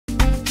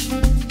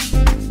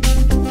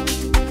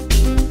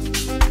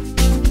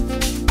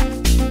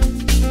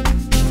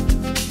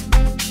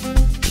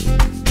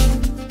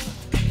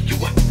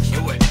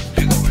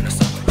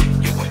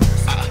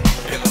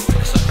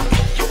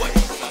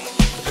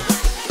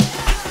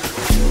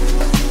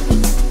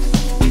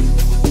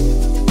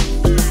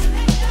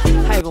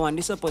everyone,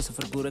 this is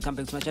Soulful Guru. Welcome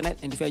back to my channel,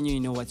 and if you're new, you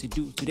know what to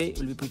do. Today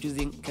we'll be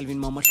producing Kelvin,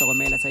 Momo,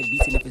 Hlokomela side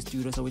beats in FL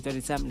Studio. So without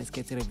the time, let's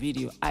get to the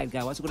video. Alright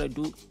guys, what we're gonna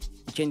do,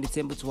 we change the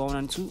tempo to 1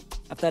 and 2.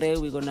 After that,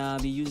 we're gonna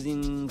be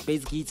using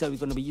bass guitar, we're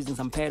gonna be using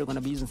some pad, we're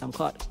gonna be using some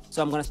chord.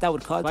 So I'm gonna start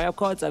with chords. My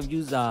chords, I've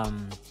used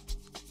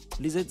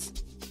lizards,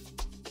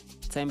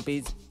 time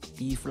bass,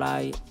 B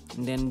fly,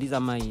 and then these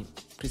are my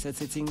preset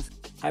settings.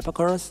 Hyper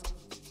chorus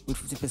with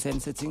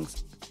 50%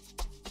 settings.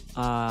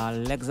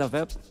 Legs of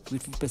up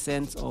with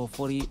 50% or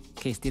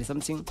 40k still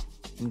something,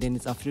 and then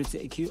it's a flute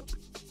EQ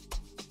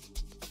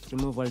to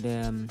remove all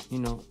the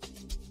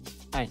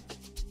Alright,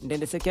 and then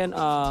the second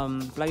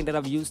plugin that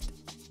I've used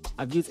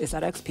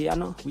SRX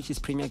piano, which is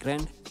Premier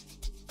Grand.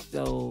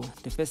 So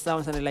the first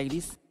sound sounded like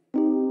this.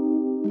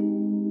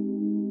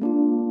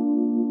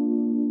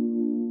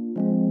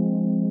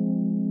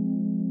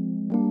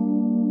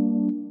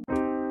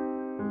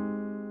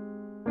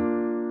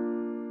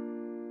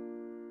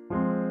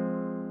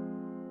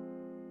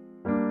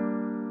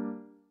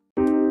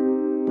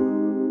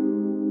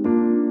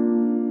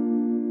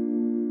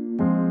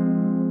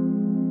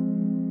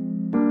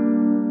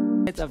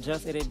 I've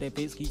just added the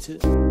bass guitar.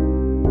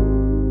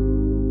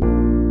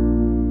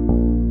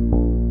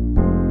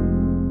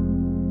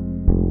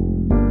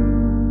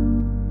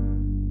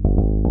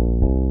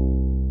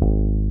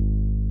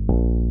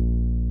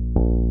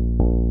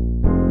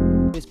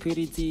 This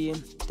purity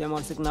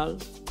demo signal.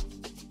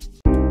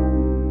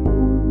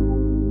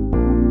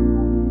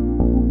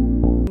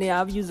 Yeah,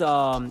 I've used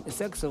a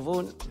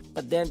saxophone,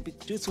 but then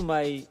due to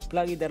my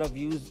plugin that I've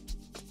used,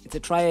 it's a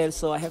trial,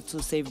 so I have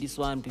to save this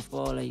one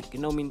before,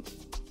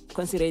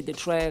 consider the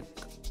track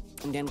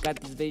and then cut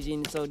this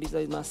version. So this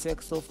is my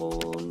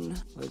saxophone.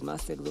 Where's my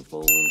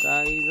saxophone,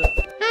 guys?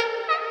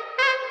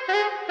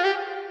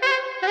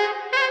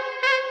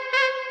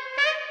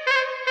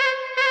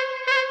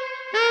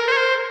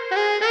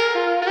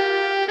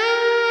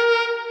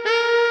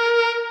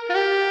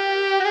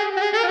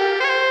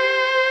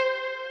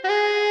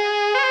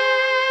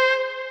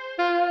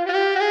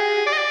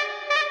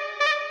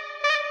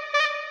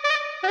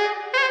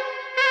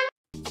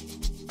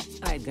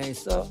 Alright guys,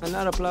 so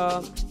another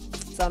plug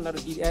sound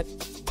that we add,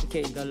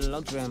 okay, the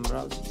log drum,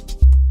 bro.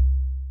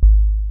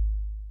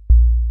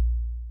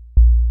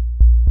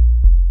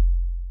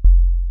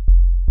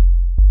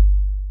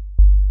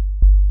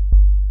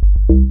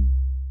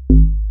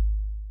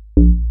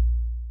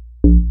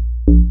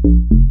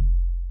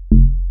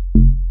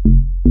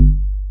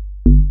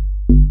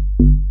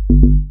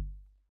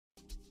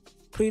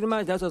 Pretty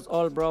much that was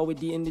all, bro, with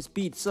the in this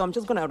beat. So I'm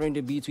just gonna arrange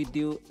the beats with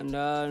you, and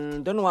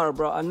don't worry,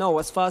 bro, I know it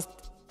was fast.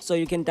 So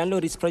you can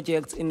download this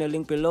project in the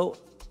link below.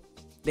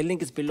 The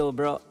link is below,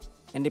 bro,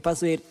 and the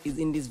password is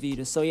in this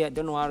video. So yeah,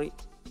 don't worry.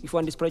 If you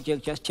want this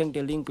project, just check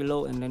the link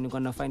below, and then you're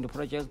gonna find the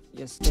project.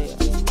 Just stay.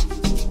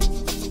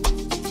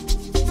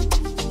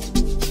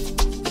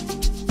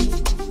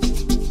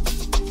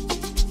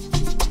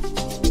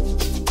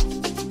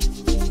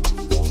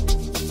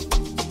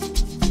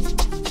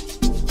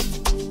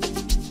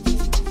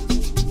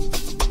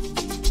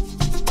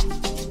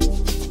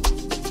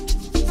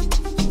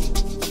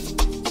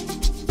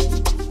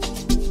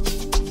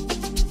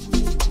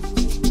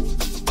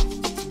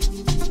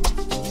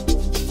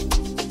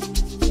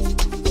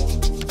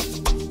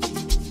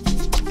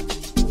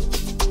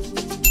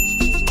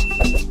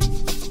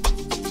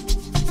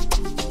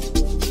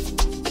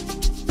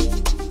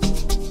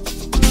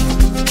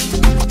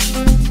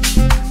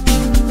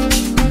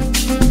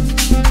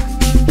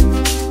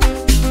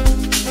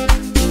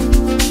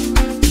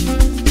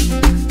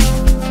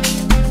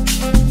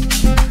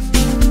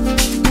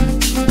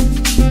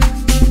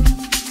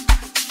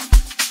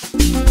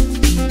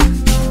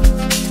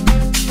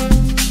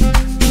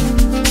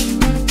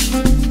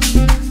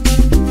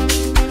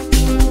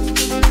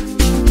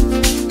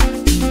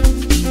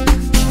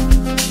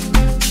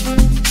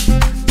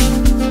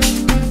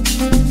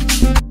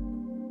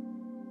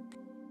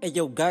 Hey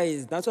yo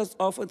guys, that was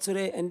all for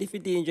today, and if you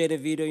did enjoy the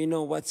video, you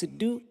know what to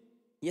do.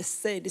 Yes,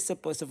 say this is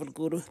Soulful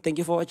Guru. Thank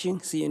you for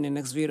watching. See you in the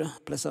next video.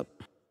 Bless up.